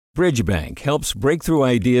Bridgebank helps breakthrough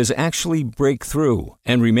ideas actually break through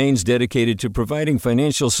and remains dedicated to providing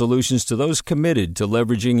financial solutions to those committed to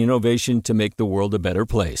leveraging innovation to make the world a better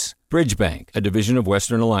place. Bridgebank, a division of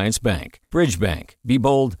Western Alliance Bank. Bridgebank. Be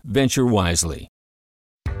bold, venture wisely.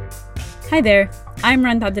 Hi there, I'm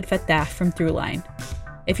Randa Abdel Fattah from Throughline.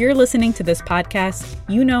 If you're listening to this podcast,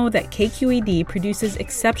 you know that KQED produces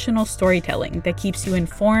exceptional storytelling that keeps you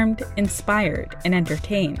informed, inspired, and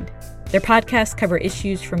entertained. Their podcasts cover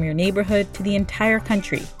issues from your neighborhood to the entire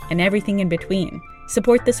country and everything in between.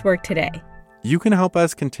 Support this work today. You can help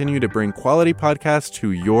us continue to bring quality podcasts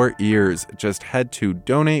to your ears. Just head to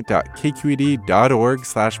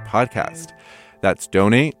donate.kqed.org/podcast. That's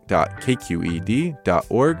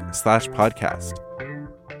donate.kqed.org/podcast.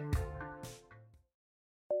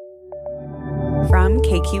 From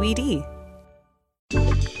KQED.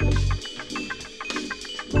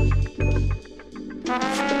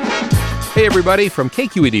 Hey everybody, from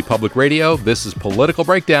KQED Public Radio, this is Political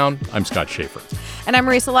Breakdown. I'm Scott Schaefer. And I'm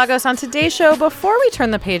Marisa Lagos. On today's show, before we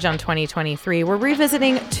turn the page on 2023, we're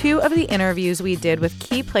revisiting two of the interviews we did with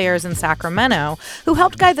key players in Sacramento who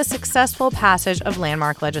helped guide the successful passage of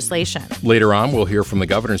landmark legislation. Later on, we'll hear from the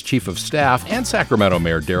governor's chief of staff and Sacramento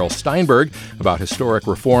Mayor Darrell Steinberg about historic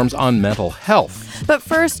reforms on mental health. But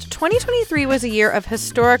first, 2023 was a year of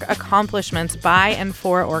historic accomplishments by and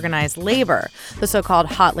for organized labor. The so-called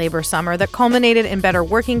hot labor summer that culminated in better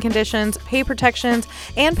working conditions, pay protections,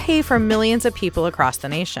 and pay for millions of people across the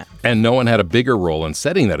nation. And no one had a bigger role in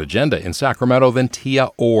setting that agenda in Sacramento than Tia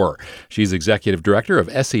Orr. She's executive director of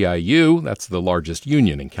SEIU, that's the largest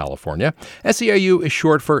union in California. SEIU is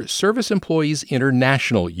short for Service Employees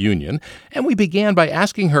International Union, and we began by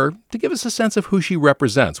asking her to give us a sense of who she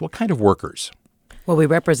represents, what kind of workers. Well, we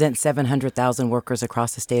represent 700,000 workers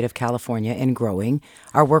across the state of California and growing.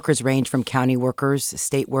 Our workers range from county workers,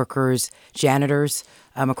 state workers, janitors,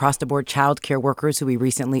 across the board child care workers who we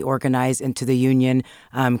recently organized into the union,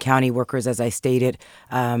 county workers, as I stated,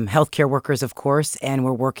 healthcare workers, of course, and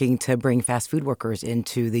we're working to bring fast food workers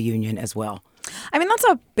into the union as well. I mean, that's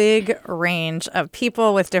a big range of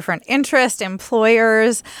people with different interests,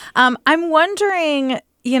 employers. I'm wondering,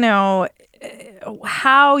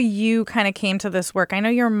 how you kind of came to this work. I know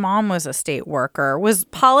your mom was a state worker. Was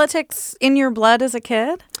politics in your blood as a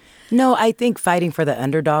kid? No, I think fighting for the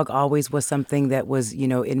underdog always was something that was,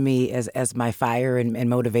 in me as my fire and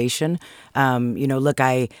motivation. Look,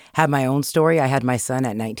 I have my own story. I had my son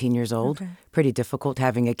at 19 years old. Okay. Pretty difficult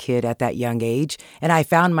having a kid at that young age. And I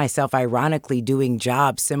found myself ironically doing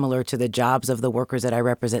jobs similar to the jobs of the workers that I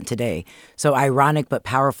represent today. So ironic but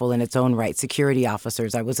powerful in its own right. Security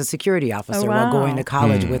officers. I was a security officer while going to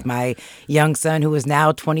college with my young son, who is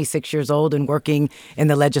now 26 years old and working in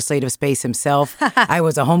the legislative space himself. I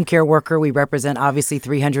was a home care worker. We represent obviously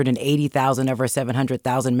 380,000 of our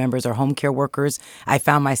 700,000 members are home care workers. I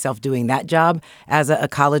found myself doing that job as a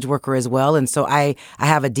college worker as well. And so I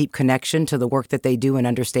have a deep connection to the work that they do and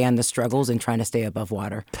understand the struggles and trying to stay above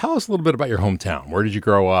water. Tell us a little bit about your hometown. Where did you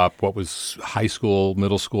grow up? What was high school,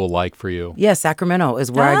 middle school like for you? Yes, Sacramento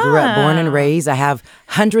is where I grew up, born and raised. I have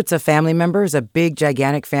hundreds of family members, a big,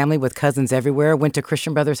 gigantic family with cousins everywhere. Went to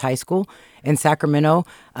Christian Brothers High School in Sacramento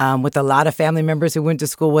with a lot of family members who went to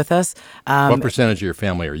school with us. What percentage of your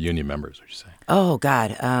family are union members, would you say? Oh,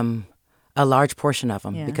 God. A large portion of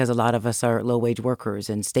them, because a lot of us are low-wage workers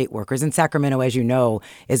and state workers. And Sacramento, as you know,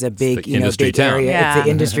 is a big, big area. Yeah. It's an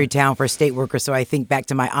industry town for state workers. So I think back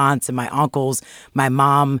to my aunts and my uncles, my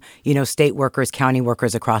mom, state workers, county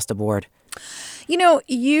workers across the board.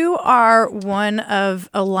 You are one of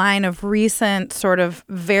a line of recent sort of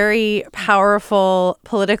very powerful,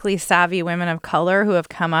 politically savvy women of color who have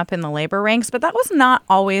come up in the labor ranks, but that was not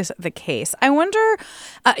always the case. I wonder,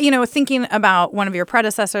 thinking about one of your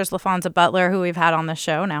predecessors, LaFonza Butler, who we've had on the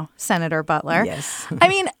show now, Senator Butler. Yes. I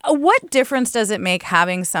mean, what difference does it make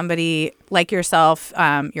having somebody like yourself,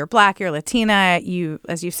 you're Black, you're Latina, you,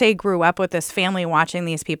 as you say, grew up with this family watching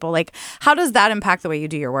these people. Like, how does that impact the way you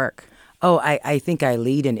do your work? Oh, I think I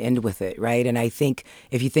lead and end with it, right? And I think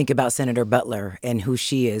if you think about Senator Butler and who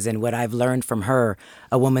she is and what I've learned from her,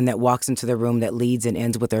 a woman that walks into the room that leads and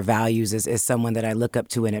ends with her values is someone that I look up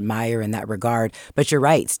to and admire in that regard. But you're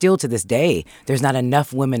right, still to this day, there's not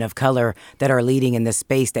enough women of color that are leading in this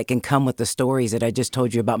space that can come with the stories that I just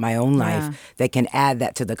told you about my own life, that can add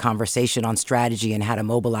that to the conversation on strategy and how to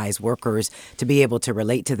mobilize workers to be able to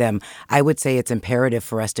relate to them. I would say it's imperative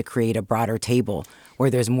for us to create a broader table where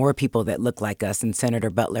there's more people that look like us and Senator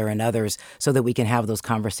Butler and others so that we can have those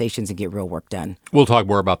conversations and get real work done. We'll talk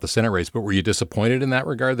more about the Senate race, but were you disappointed in that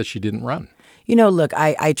regard that she didn't run? Look,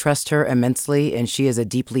 I trust her immensely, and she is a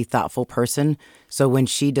deeply thoughtful person. So when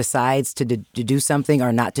she decides to do something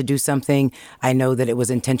or not to do something, I know that it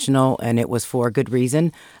was intentional and it was for a good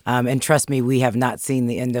reason. And trust me, we have not seen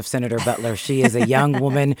the end of Senator Butler. She is a young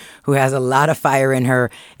woman who has a lot of fire in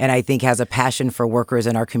her, and I think has a passion for workers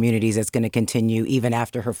in our communities that's going to continue even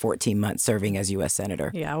after her 14 months serving as U.S.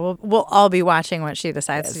 Senator. Yeah, we'll all be watching what she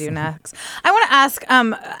decides to do next. I want to ask,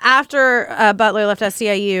 after Butler left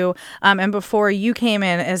SEIU and before you came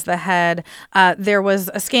in as the head, there was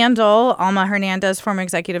a scandal. Alma Hernandez, former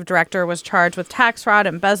executive director, was charged with tax fraud,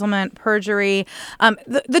 embezzlement, perjury.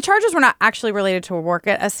 The charges were not actually related to work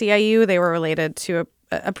at SEIU. They were related to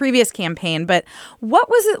a previous campaign. But what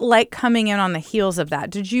was it like coming in on the heels of that?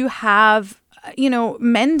 Did you have,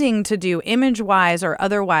 mending to do image-wise or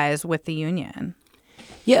otherwise with the union?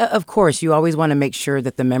 Yeah, of course. You always want to make sure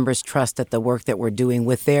that the members trust that the work that we're doing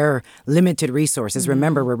with their limited resources.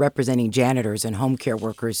 Remember, we're representing janitors and home care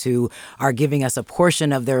workers who are giving us a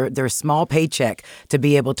portion of their small paycheck to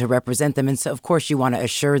be able to represent them. And so, of course, you want to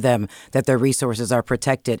assure them that their resources are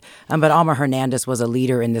protected. But Alma Hernandez was a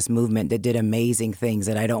leader in this movement that did amazing things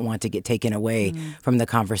that I don't want to get taken away from the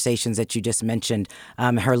conversations that you just mentioned.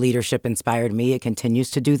 Her leadership inspired me. It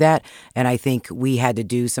continues to do that. And I think we had to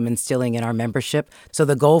do some instilling in our membership. So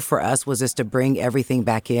the goal for us was just to bring everything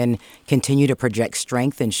back in, continue to project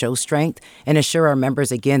strength and show strength, and assure our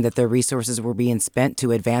members again that their resources were being spent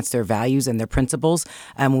to advance their values and their principles.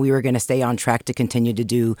 We were going to stay on track to continue to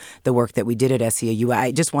do the work that we did at SEIU.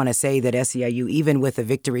 I just want to say that SEIU, even with the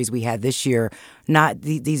victories we had this year,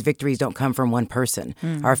 these victories don't come from one person.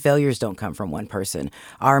 Our failures don't come from one person.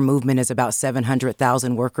 Our movement is about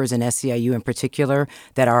 700,000 workers in SEIU in particular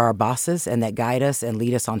that are our bosses and that guide us and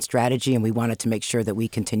lead us on strategy, and we wanted to make sure that we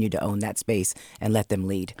continue to own that space and let them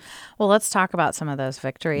lead. Well, let's talk about some of those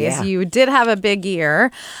victories. Yeah. You did have a big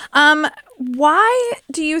year. Why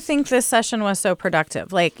do you think this session was so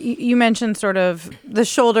productive? Like you mentioned sort of the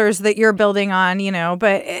shoulders that you're building on,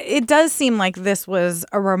 but it does seem like this was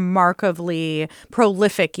a remarkably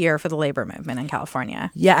prolific year for the labor movement in California.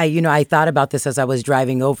 Yeah, I thought about this as I was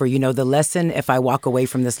driving over. The lesson, if I walk away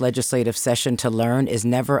from this legislative session to learn, is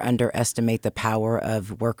never underestimate the power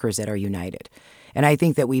of workers that are united. And I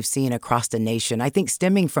think that we've seen across the nation, I think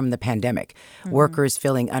stemming from the pandemic, workers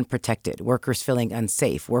feeling unprotected, workers feeling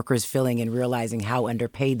unsafe, workers feeling and realizing how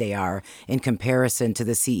underpaid they are in comparison to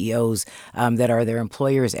the CEOs that are their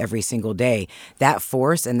employers every single day. That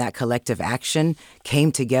force and that collective action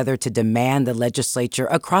came together to demand the legislature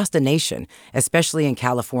across the nation, especially in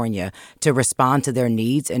California, to respond to their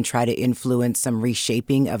needs and try to influence some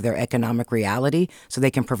reshaping of their economic reality so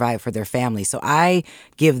they can provide for their families. So I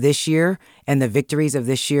give this year and the victories of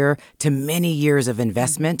this year to many years of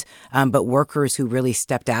investment, but workers who really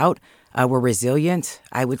stepped out were resilient,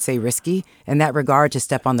 I would say risky, in that regard to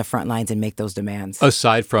step on the front lines and make those demands.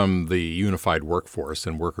 Aside from the unified workforce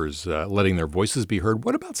and workers letting their voices be heard,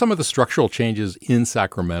 what about some of the structural changes in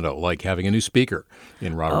Sacramento, like having a new speaker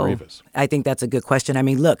in Robert Rivas? I think that's a good question. I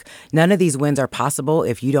mean, look, none of these wins are possible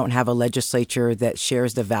if you don't have a legislature that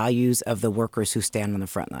shares the values of the workers who stand on the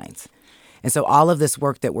front lines. And so all of this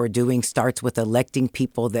work that we're doing starts with electing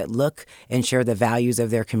people that look and share the values of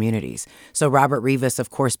their communities. So Robert Rivas, of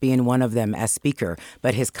course, being one of them as speaker,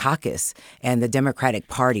 but his caucus and the Democratic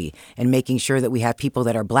Party and making sure that we have people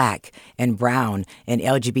that are Black and brown and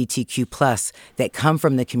LGBTQ plus that come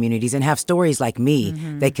from the communities and have stories like me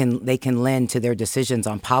they can lend to their decisions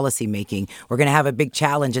on policy making. We're going to have a big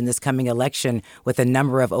challenge in this coming election with a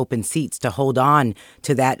number of open seats to hold on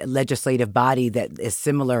to that legislative body that is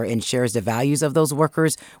similar and shares the values of those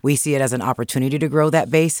workers. We see it as an opportunity to grow that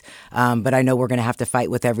base, but I know we're going to have to fight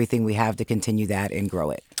with everything we have to continue that and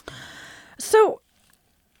grow it. So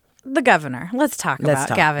the governor, let's talk about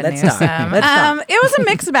Gavin Newsom. Let's talk. It was a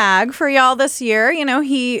mixed bag for y'all this year.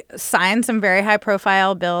 He signed some very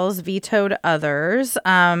high-profile bills, vetoed others,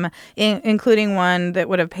 including one that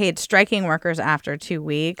would have paid striking workers after 2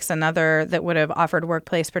 weeks, another that would have offered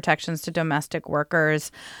workplace protections to domestic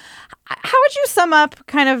workers. How would you sum up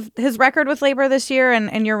kind of his record with labor this year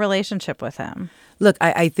and your relationship with him? Look,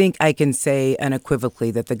 I think I can say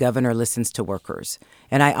unequivocally that the governor listens to workers.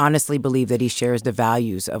 And I honestly believe that he shares the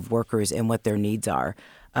values of workers and what their needs are.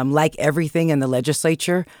 Like everything in the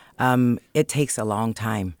legislature, it takes a long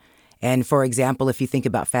time. And for example, if you think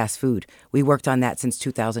about fast food, we worked on that since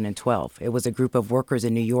 2012. It was a group of workers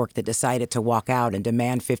in New York that decided to walk out and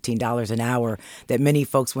demand $15 an hour that many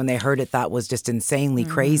folks, when they heard it, thought was just insanely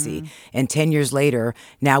crazy. And 10 years later,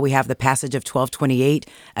 now we have the passage of 1228,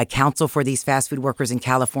 a council for these fast food workers in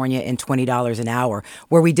California, and $20 an hour.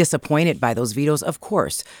 Were we disappointed by those vetoes? Of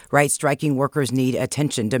course, right? Striking workers need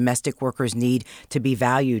attention. Domestic workers need to be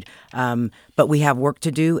valued. But we have work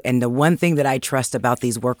to do. And the one thing that I trust about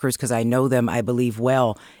these workers, because I know them, I believe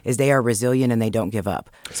well, is they are resilient and they don't give up.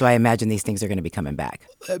 So I imagine these things are going to be coming back.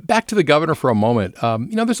 Back to the governor for a moment.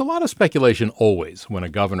 There's a lot of speculation always when a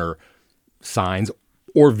governor signs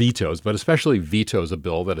or vetoes, but especially vetoes a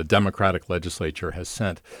bill that a Democratic legislature has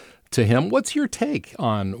sent to him. What's your take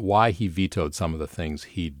on why he vetoed some of the things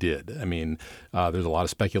he did? I mean, there's a lot of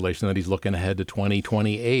speculation that he's looking ahead to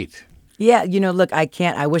 2028. Yeah, look,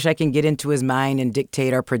 I wish I can get into his mind and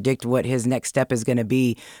dictate or predict what his next step is going to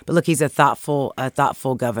be. But look, he's a thoughtful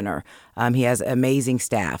governor. He has amazing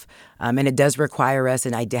staff. And it does require us,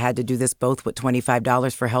 and I had to do this both with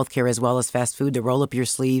 $25 for healthcare as well as fast food, to roll up your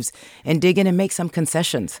sleeves and dig in and make some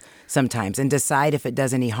concessions sometimes and decide if it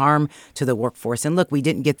does any harm to the workforce. And look, we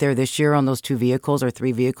didn't get there this year on those 2 vehicles or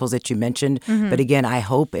 3 vehicles that you mentioned. But again, I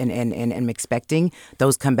hope and am expecting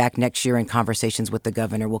those come back next year, and conversations with the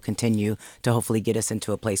governor will continue to hopefully get us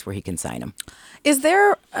into a place where he can sign them. Is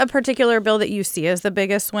there a particular bill that you see as the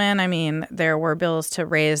biggest win? I mean, there were bills to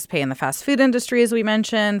raise pay in the fast food industry, as we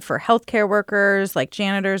mentioned, for healthcare workers like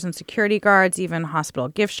janitors and security guards, even hospital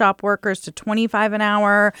gift shop workers to $25 an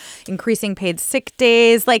hour, increasing paid sick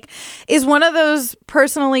days. Like, is one of those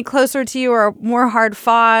personally closer to you or more hard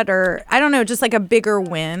fought, or I don't know, just like a bigger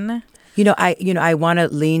win? I want to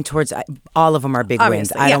lean towards all of them are big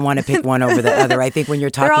wins. I don't want to pick one over the other. I think when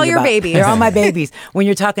you're talking they're all your about babies. They're all my babies. When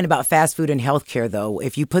you're talking about fast food and healthcare, though,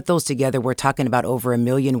 if you put those together, we're talking about over 1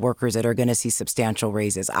 million workers that are going to see substantial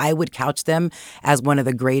raises. I would couch them as one of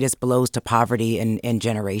the greatest blows to poverty in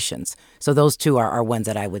generations. So those two are ones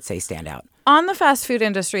that I would say stand out. On the fast food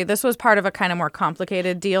industry, this was part of a kind of more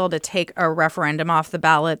complicated deal to take a referendum off the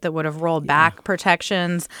ballot that would have rolled back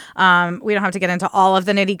protections. We don't have to get into all of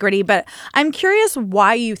the nitty gritty, but I'm curious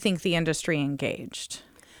why you think the industry engaged.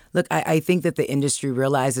 Look, I think that the industry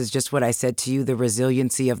realizes just what I said to you, the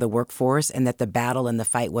resiliency of the workforce, and that the battle and the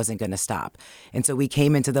fight wasn't going to stop. And so we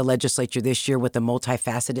came into the legislature this year with a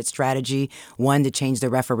multifaceted strategy, one to change the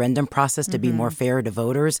referendum process to be more fair to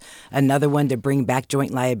voters, another one to bring back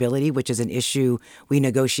joint liability, which is an issue we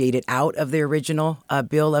negotiated out of the original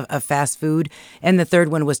bill of fast food, and the third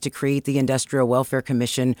one was to create the Industrial Welfare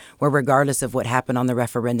Commission, where regardless of what happened on the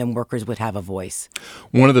referendum, workers would have a voice.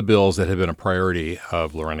 One of the bills that had been a priority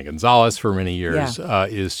of Lorena Gonzalez for many years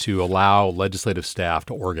is to allow legislative staff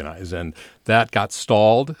to organize. And that got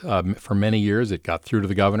stalled for many years. It got through to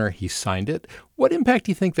the governor. He signed it. What impact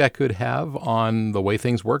do you think that could have on the way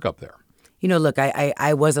things work up there? Look,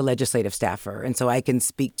 I was a legislative staffer, and so I can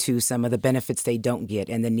speak to some of the benefits they don't get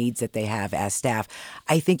and the needs that they have as staff.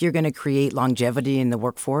 I think you're going to create longevity in the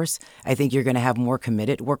workforce. I think you're going to have more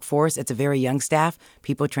committed workforce. It's a very young staff.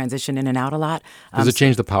 People transition in and out a lot. Does it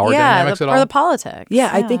change the power dynamics at all? Or the politics? Yeah,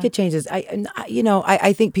 I think it changes.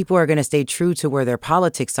 I think people are going to stay true to where their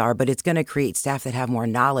politics are, but it's going to create staff that have more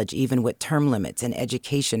knowledge, even with term limits and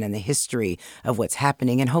education and the history of what's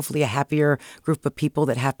happening, and hopefully a happier group of people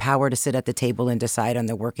that have power to sit at the table and decide on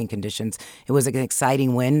their working conditions. It was an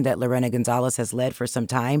exciting win that Lorena Gonzalez has led for some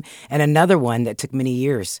time, and another one that took many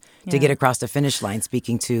years to get across the finish line,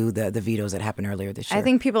 speaking to the vetoes that happened earlier this year. I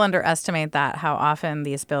think people underestimate that, how often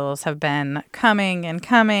these bills have been coming and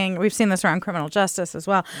coming. We've seen this around criminal justice as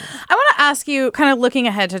well. I want to ask you, kind of looking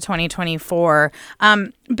ahead to 2024,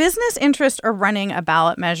 business interests are running a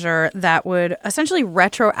ballot measure that would essentially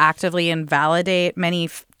retroactively invalidate many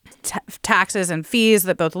taxes and fees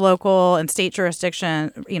that both local and state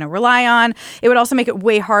jurisdiction, rely on. It would also make it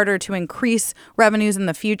way harder to increase revenues in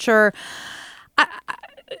the future.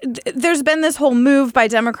 There's been this whole move by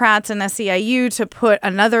Democrats and SEIU to put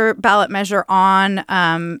another ballot measure on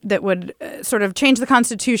that would sort of change the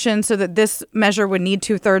Constitution so that this measure would need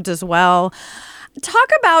 2/3 as well. Talk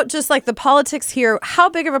about just like the politics here. How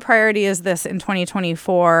big of a priority is this in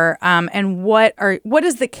 2024? And what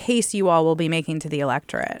is the case you all will be making to the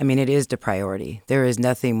electorate? I mean, it is the priority. There is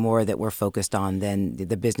nothing more that we're focused on than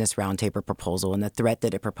the Business Roundtable proposal and the threat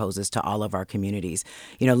that it proposes to all of our communities.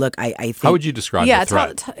 Look, I think... How would you describe the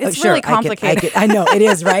threat? It's really complicated. I know, it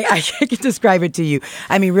is, right? I can describe it to you.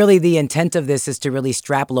 I mean, really, the intent of this is to really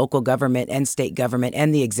strap local government and state government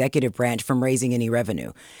and the executive branch from raising any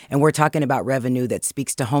revenue. And we're talking about revenue revenue that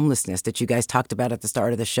speaks to homelessness that you guys talked about at the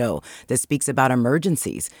start of the show, that speaks about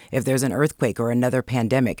emergencies. If there's an earthquake or another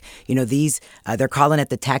pandemic, they're calling it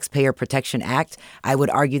the Taxpayer Protection Act. I would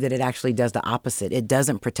argue that it actually does the opposite. It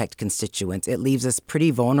doesn't protect constituents. It leaves us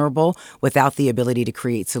pretty vulnerable without the ability to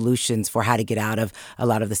create solutions for how to get out of a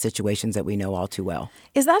lot of the situations that we know all too well.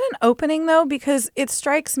 Is that an opening, though? Because it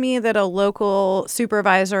strikes me that a local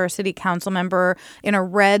supervisor or city council member in a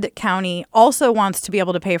red county also wants to be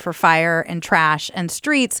able to pay for fire and trash and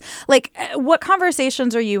streets. Like, what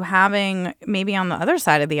conversations are you having maybe on the other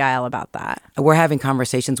side of the aisle about that? We're having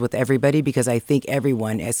conversations with everybody because I think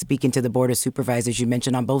everyone, as speaking to the Board of Supervisors, you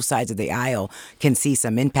mentioned on both sides of the aisle, can see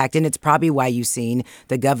some impact. And it's probably why you've seen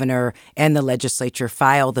the governor and the legislature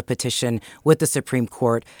file the petition with the Supreme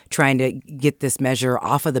Court trying to get this measure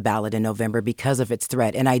off of the ballot in November because of its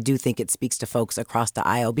threat. And I do think it speaks to folks across the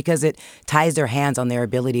aisle because it ties their hands on their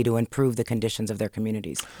ability to improve the conditions of their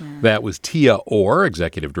communities. Yeah. That was Tia Orr,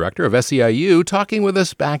 Executive Director of SEIU, talking with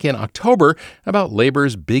us back in October about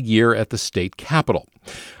labor's big year at the state capitol.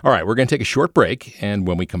 All right, we're going to take a short break, and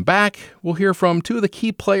when we come back, we'll hear from two of the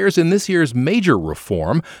key players in this year's major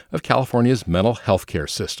reform of California's mental health care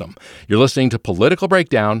system. You're listening to Political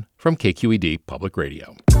Breakdown from KQED Public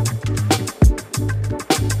Radio.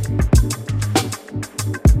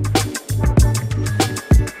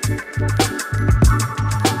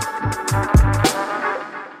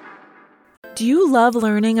 Do you love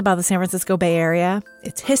learning about the San Francisco Bay Area?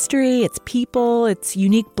 Its history, its people, its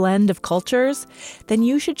unique blend of cultures? Then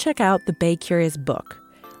you should check out the Bay Curious book.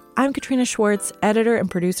 I'm Katrina Schwartz, editor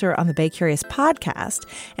and producer on the Bay Curious podcast,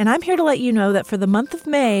 and I'm here to let you know that for the month of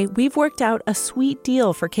May, we've worked out a sweet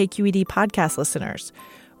deal for KQED podcast listeners.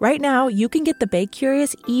 Right now, you can get the Bay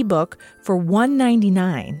Curious ebook for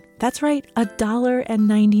 $1.99. That's right,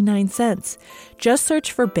 $1.99. Just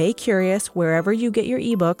search for Bay Curious wherever you get your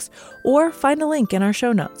ebooks or find a link in our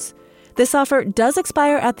show notes. This offer does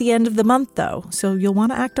expire at the end of the month, though, so you'll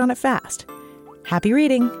want to act on it fast. Happy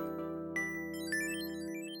reading.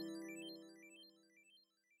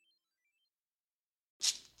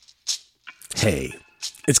 Hey,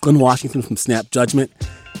 it's Glenn Washington from Snap Judgment.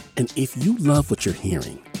 And if you love what you're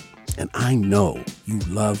hearing, and I know you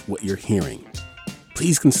love what you're hearing,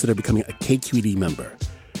 please consider becoming a KQED member.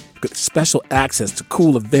 You get special access to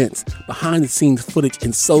cool events, behind-the-scenes footage,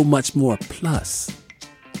 and so much more. Plus,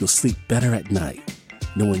 you'll sleep better at night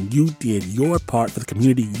knowing you did your part for the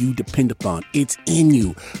community you depend upon. It's in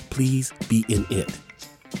you. Please be in it.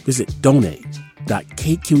 Visit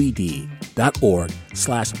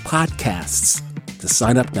donate.kqed.org/podcasts to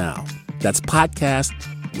sign up now. That's podcast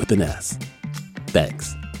with an S.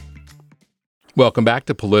 Thanks. Welcome back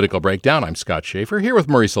to Political Breakdown. I'm Scott Schaefer here with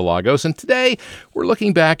Marisa Lagos, and today we're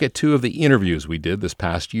looking back at two of the interviews we did this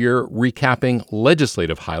past year, recapping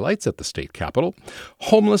legislative highlights at the state capitol.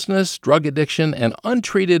 Homelessness, drug addiction, and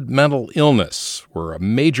untreated mental illness were a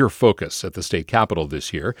major focus at the state capitol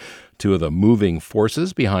this year. Two of the moving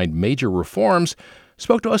forces behind major reforms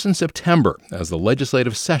spoke to us in September as the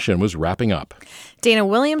legislative session was wrapping up. Dana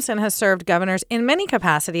Williamson has served governors in many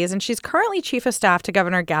capacities, and she's currently chief of staff to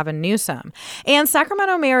Governor Gavin Newsom. And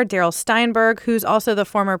Sacramento Mayor Darrell Steinberg, who's also the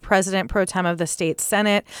former president pro tem of the state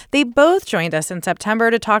Senate, they both joined us in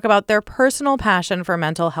September to talk about their personal passion for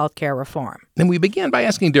mental health care reform. And we began by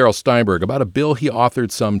asking Darrell Steinberg about a bill he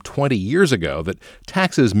authored some 20 years ago that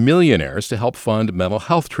taxes millionaires to help fund mental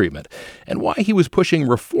health treatment, and why he was pushing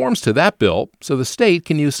reforms to that bill so the state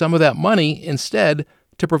can use some of that money instead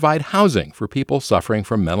to provide housing for people suffering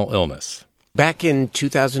from mental illness. Back in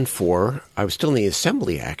 2004, I was still in the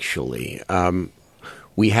assembly, actually.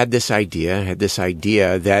 We had this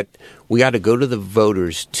idea that we ought to go to the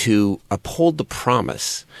voters to uphold the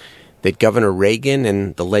promise that Governor Reagan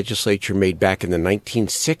and the legislature made back in the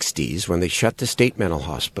 1960s when they shut the state mental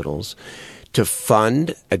hospitals to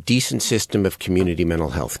fund a decent system of community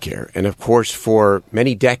mental health care. And of course, for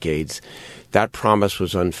many decades, that promise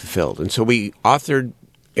was unfulfilled. And so we authored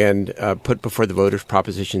and put before the voters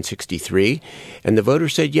Proposition 63, and the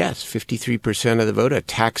voters said yes, 53% of the vote, a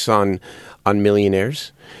tax on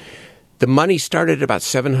millionaires. The money started at about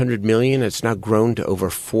 $700 million. It's now grown to over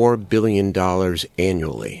 $4 billion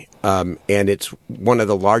annually. And it's one of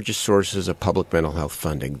the largest sources of public mental health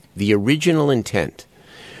funding. The original intent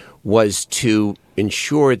was to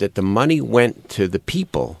ensure that the money went to the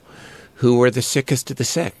people who were the sickest of the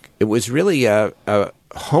sick. It was really a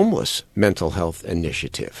homeless mental health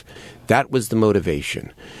initiative. That was the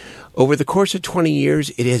motivation. Over the course of 20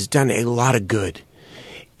 years, it has done a lot of good.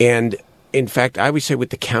 And in fact, I would say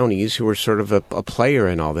with the counties, who are sort of a player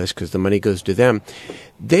in all this because the money goes to them,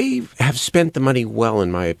 they have spent the money well,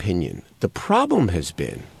 in my opinion. The problem has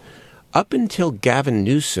been up until Gavin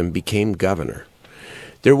Newsom became governor,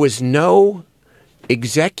 there was no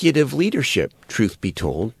executive leadership, truth be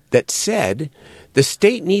told, that said the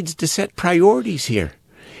state needs to set priorities here.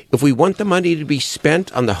 If we want the money to be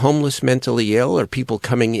spent on the homeless, mentally ill, or people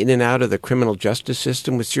coming in and out of the criminal justice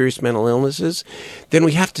system with serious mental illnesses, then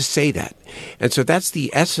we have to say that. And so that's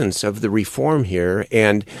the essence of the reform here.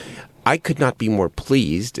 And I could not be more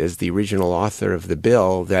pleased, as the original author of the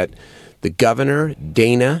bill, that the governor,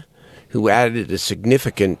 Dana, who added a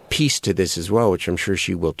significant piece to this as well, which I'm sure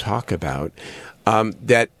she will talk about,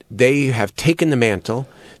 that they have taken the mantle,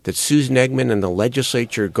 that Susan Eggman and the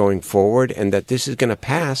legislature are going forward, and that this is going to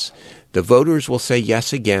pass. The voters will say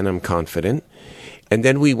yes again, I'm confident, and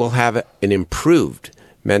then we will have an improved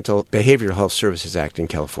Mental Behavioral Health Services Act in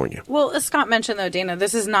California. Well, as Scott mentioned, though, Dana,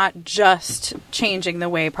 this is not just changing the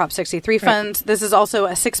way Prop 63 funds. Right. This is also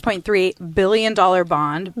a $6.3 billion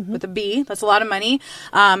bond with a B. That's a lot of money.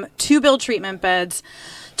 2 build treatment beds.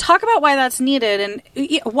 Talk about why that's needed,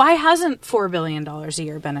 and why hasn't $4 billion a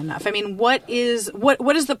year been enough? I mean, what is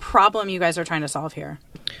the problem you guys are trying to solve here?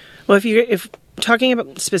 Well, if talking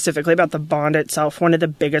about specifically about the bond itself, one of the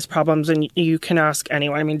biggest problems, and you can ask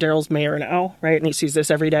anyone, I mean, Darrell's mayor now, right, and he sees this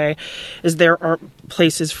every day, is there aren't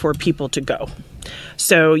places for people to go.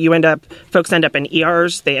 So folks end up in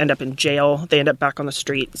ERs, they end up in jail, they end up back on the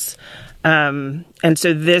streets. And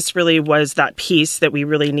so this really was that piece that we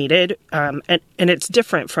really needed. And it's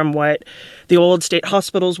different from what the old state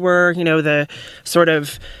hospitals were, the sort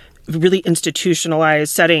of really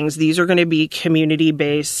institutionalized settings. These are going to be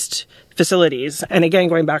community-based facilities. And again,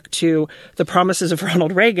 going back to the promises of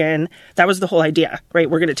Ronald Reagan, that was the whole idea, right?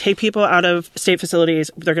 We're going to take people out of state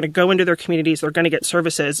facilities. They're going to go into their communities. They're going to get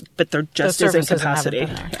services, but there just isn't capacity.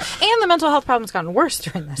 And the mental health problem's gotten worse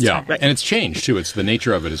during this time. Yeah, and it's changed, too. The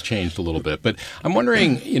nature of it has changed a little bit. But I'm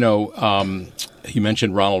wondering, you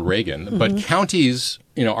mentioned Ronald Reagan, but counties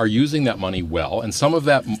are using that money well, and some of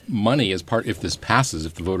that money, as part, if this passes,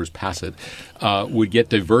 if the voters pass it, would get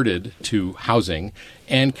diverted to housing.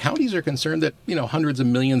 And counties are concerned that hundreds of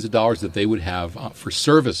millions of dollars that they would have for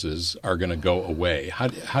services are going to go away.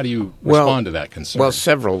 How do you respond to that concern? Well,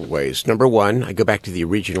 several ways. Number one, I go back to the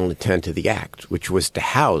original intent of the act, which was to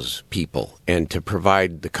house people and to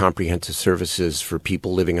provide the comprehensive services for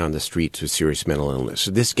people living on the streets with serious mental illness.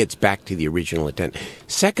 So this gets back to the original intent.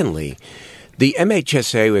 Secondly, the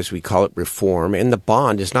MHSA, as we call it, reform, and the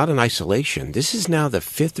bond is not in isolation. This is now the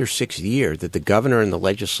 5th or 6th year that the governor and the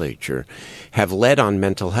legislature have led on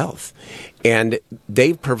mental health. And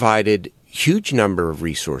they've provided huge number of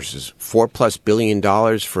resources, $4+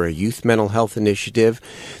 billion for a youth mental health initiative,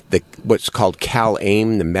 what's called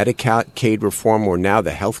CalAIM, the Medicaid reform, where now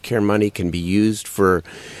the healthcare money can be used for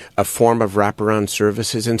a form of wraparound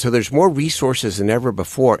services. And so there's more resources than ever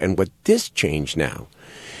before. And what this change now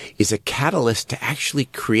is a catalyst to actually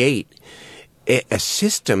create a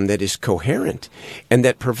system that is coherent and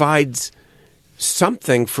that provides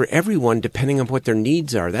something for everyone depending on what their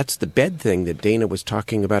needs are. That's the bed thing that Dana was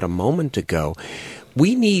talking about a moment ago.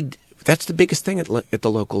 That's the biggest thing at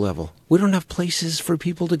the local level. We don't have places for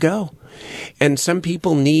people to go. And some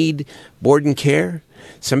people need board and care.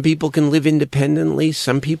 Some people can live independently.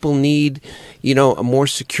 Some people need, a more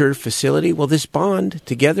secure facility. Well, this bond,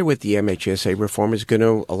 together with the MHSA reform, is going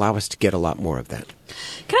to allow us to get a lot more of that.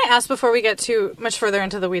 Can I ask, before we get too much further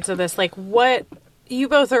into the weeds of this, what you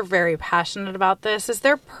both are very passionate about this. Is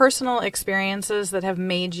there personal experiences that have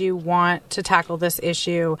made you want to tackle this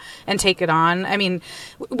issue and take it on? I mean,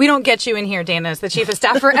 we don't get you in here, Dana, as the chief of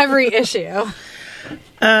staff for every issue.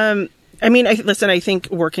 I think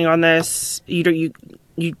working on this, you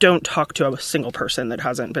don't talk to a single person that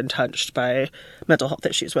hasn't been touched by mental health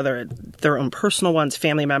issues, whether it's their own personal ones,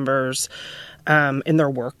 family members, in their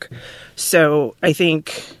work. So I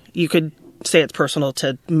think you could say it's personal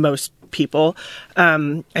to most people.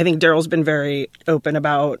 I think Darrell's been very open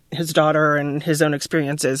about his daughter and his own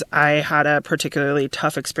experiences. I had a particularly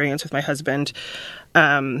tough experience with my husband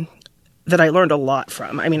that I learned a lot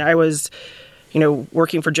from. I mean, I was,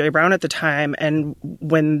 working for Jay Brown at the time, and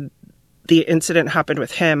when the incident happened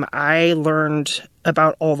with him, I learned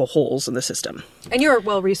about all the holes in the system. And you're a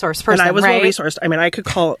well-resourced person, and I was right? well-resourced. I mean, I could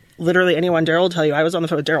call literally anyone. Darrell will tell you, I was on the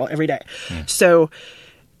phone with Darrell every day. So,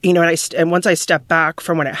 and once I stepped back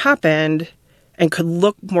from when it happened and could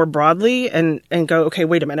look more broadly and go, okay,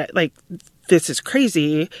 wait a minute, this is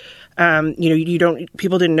crazy.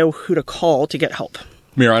 People didn't know who to call to get help.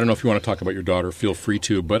 Mayor, I don't know if you want to talk about your daughter. Feel free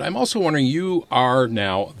to. But I'm also wondering, you are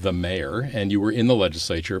now the mayor, and you were in the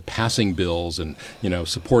legislature passing bills and,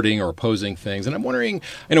 supporting or opposing things. And I'm wondering,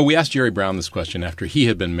 we asked Jerry Brown this question after he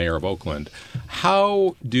had been mayor of Oakland.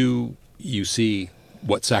 How do you see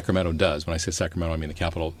what Sacramento does, when I say Sacramento, I mean the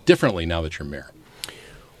capital, differently now that you're mayor?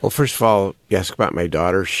 Well, first of all, you ask about my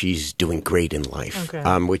daughter. She's doing great in life,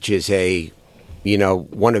 which is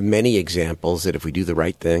one of many examples that if we do the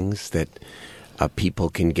right things, that people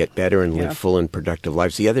can get better and live full and productive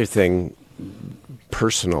lives. The other thing,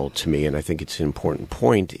 personal to me, and I think it's an important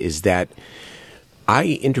point, is that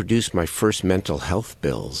I introduced my first mental health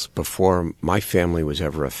bills before my family was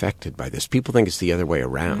ever affected by this. People think it's the other way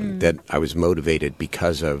around, that I was motivated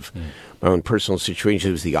because of my own personal situation.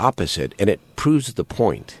 It was the opposite, and it proves the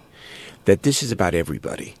point that this is about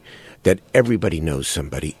everybody, that everybody knows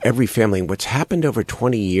somebody, every family. And what's happened over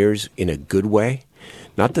 20 years in a good way,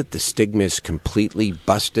 not that the stigma is completely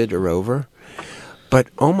busted or over, but,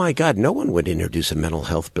 oh, my God, no one would introduce a mental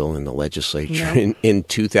health bill in the legislature in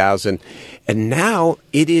 2000. And now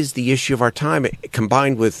it is the issue of our time,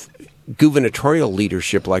 combined with gubernatorial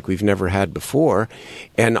leadership like we've never had before.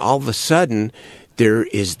 And all of a sudden, there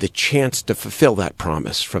is the chance to fulfill that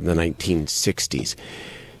promise from the 1960s.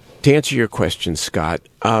 To answer your question, Scott,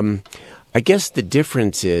 I guess the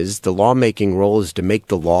difference is the lawmaking role is to make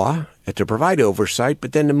the law and to provide oversight,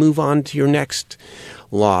 but then to move on to your next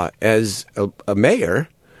law. As a mayor,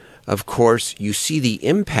 of course, you see the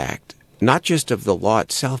impact, not just of the law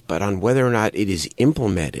itself, but on whether or not it is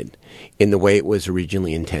implemented in the way it was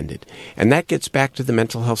originally intended. And that gets back to the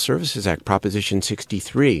Mental Health Services Act, Proposition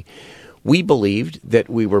 63. We believed that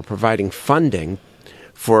we were providing funding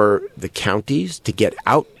for the counties to get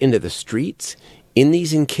out into the streets in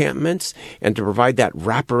these encampments and to provide that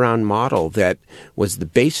wraparound model that was the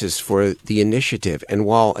basis for the initiative. And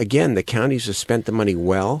while, again, the counties have spent the money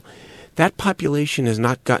well, that population has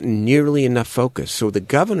not gotten nearly enough focus. So the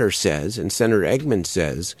governor says, and Senator Eggman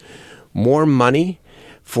says, more money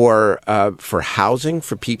for housing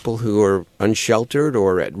for people who are unsheltered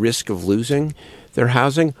or at risk of losing their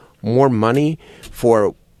housing, more money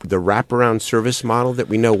for the wraparound service model that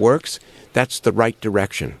we know works. That's the right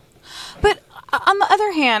direction. But on the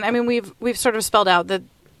other hand, I mean, we've sort of spelled out that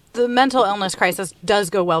the mental illness crisis does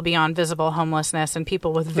go well beyond visible homelessness and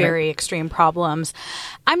people with very extreme problems.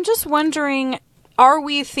 I'm just wondering, are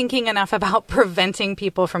we thinking enough about preventing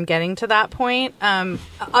people from getting to that point?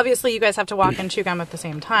 Obviously, you guys have to walk and chew gum at the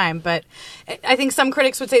same time, but I think some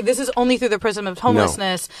critics would say this is only through the prism of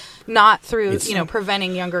homelessness, not through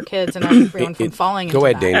preventing younger kids and everyone from falling into that. Go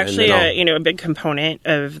ahead, Dana. Actually, a big component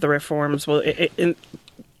of the reforms,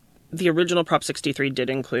 the original Prop 63 did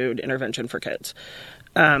include intervention for kids.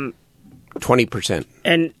 20%.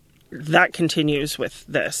 And that continues with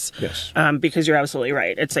this. Yes. Because you're absolutely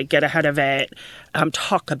right. It's like get ahead of it,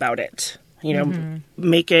 talk about it,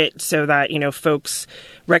 make it so that, folks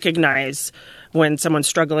recognize when someone's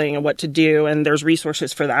struggling and what to do. And there's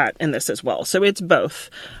resources for that in this as well. So it's both.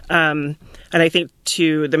 And I think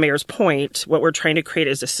to the mayor's point, what we're trying to create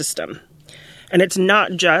is a system. And it's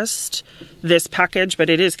not just this package, but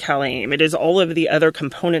it is CalAIM. It is all of the other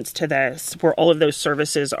components to this where all of those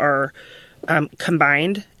services are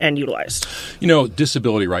combined and utilized.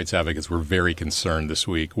 Disability rights advocates were very concerned this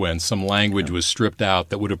week when some language was stripped out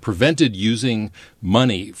that would have prevented using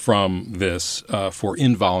money from this for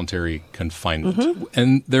involuntary confinement. Mm-hmm.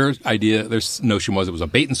 And their notion was it was a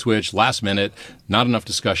bait and switch, last minute, not enough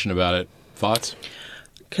discussion about it. Thoughts?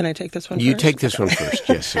 Can I take this one You first? take this one first,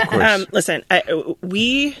 yes, of course. Listen,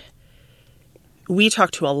 we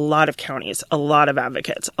talked to a lot of counties, a lot of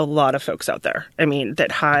advocates, a lot of folks out there,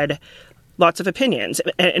 that had lots of opinions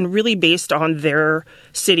and really based on their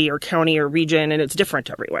city or county or region, and it's different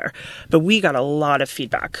everywhere. But we got a lot of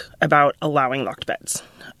feedback about allowing locked beds.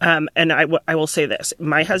 And I will say this.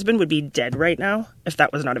 My husband would be dead right now if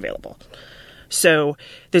that was not available. So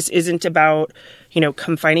this isn't about,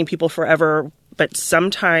 confining people forever. But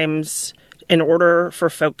sometimes in order for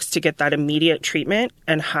folks to get that immediate treatment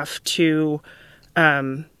and have to,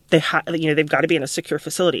 they've got to be in a secure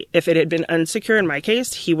facility. If it had been unsecure in my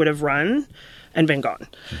case, he would have run and been gone.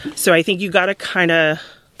 So I think you got to kind of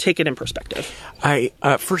take it in perspective.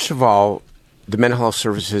 First of all, the Mental Health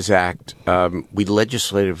Services Act, we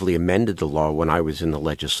legislatively amended the law when I was in the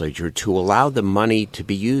legislature to allow the money to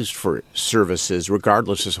be used for services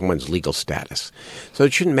regardless of someone's legal status. So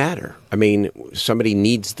it shouldn't matter. Somebody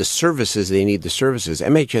needs the services, they need the services.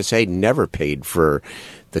 MHSA never paid for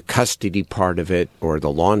the custody part of it or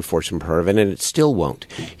the law enforcement part of it, and it still won't.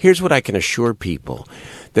 Here's what I can assure people,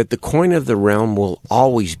 that the coin of the realm will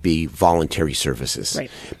always be voluntary services,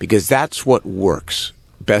 right? Because that's what works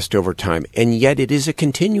best over time. And yet it is a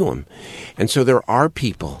continuum. And so there are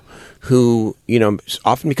people who,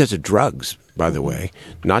 often because of drugs, by the way,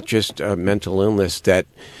 not just mental illness, that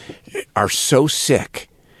are so sick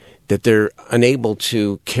that they're unable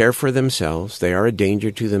to care for themselves. They are a danger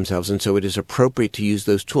to themselves, and so it is appropriate to use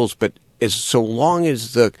those tools. But so long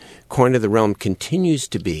as the coin of the realm continues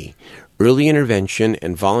to be early intervention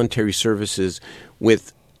and voluntary services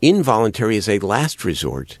with involuntary as a last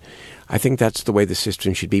resort, I think that's the way the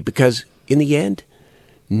system should be, because in the end,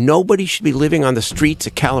 nobody should be living on the streets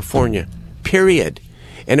of California, period.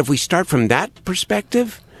 And if we start from that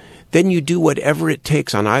perspective, then you do whatever it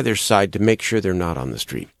takes on either side to make sure they're not on the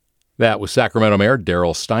street. That was Sacramento Mayor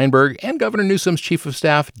Darrell Steinberg and Governor Newsom's Chief of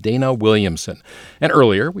Staff, Dana Williamson. And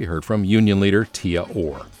earlier, we heard from Union Leader Tia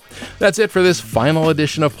Orr. That's it for this final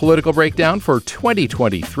edition of Political Breakdown for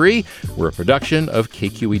 2023. We're a production of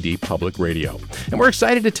KQED Public Radio. And we're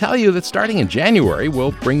excited to tell you that starting in January,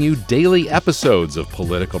 we'll bring you daily episodes of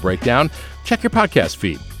Political Breakdown. Check your podcast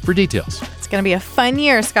feed for details. It's going to be a fun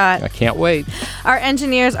year, Scott. I can't wait. Our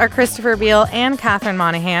engineers are Christopher Beal and Catherine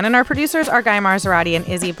Monahan, and our producers are Guy Marzorati and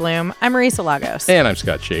Izzy Bloom. I'm Marisa Lagos. And I'm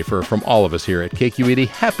Scott Schaefer. From all of us here at KQED,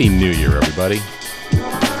 Happy New Year, everybody.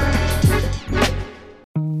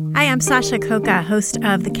 Hi, I'm Sasha Koka, host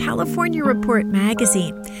of the California Report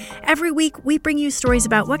magazine. Every week, we bring you stories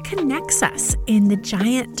about what connects us in the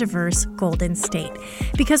giant, diverse Golden State.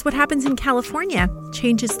 Because what happens in California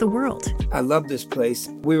changes the world. I love this place.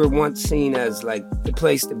 We were once seen as like the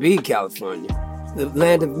place to be, California. The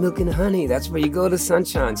land of milk and honey. That's where you go to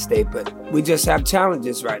Sunshine State. But we just have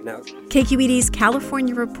challenges right now. KQED's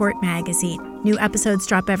California Report magazine. New episodes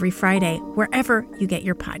drop every Friday, wherever you get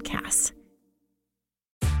your podcasts.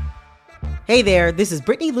 Hey there, this is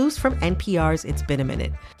Brittany Luce from NPR's It's Been a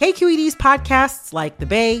Minute. KQED's podcasts like The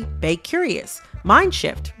Bay, Bay Curious, Mind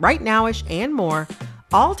Shift, Right Nowish, and more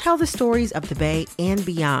all tell the stories of the Bay and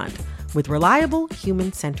beyond with reliable,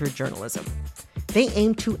 human-centered journalism. They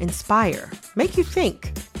aim to inspire, make you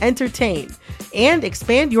think, entertain, and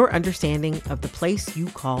expand your understanding of the place you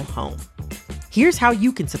call home. Here's how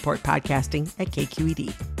you can support podcasting at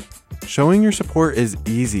KQED. Showing your support is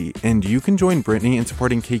easy, and you can join Brittany in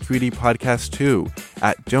supporting KQED Podcast too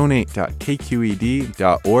at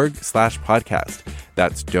donate.kqed.org/podcast.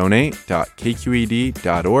 That's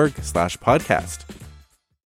donate.kqed.org/podcast.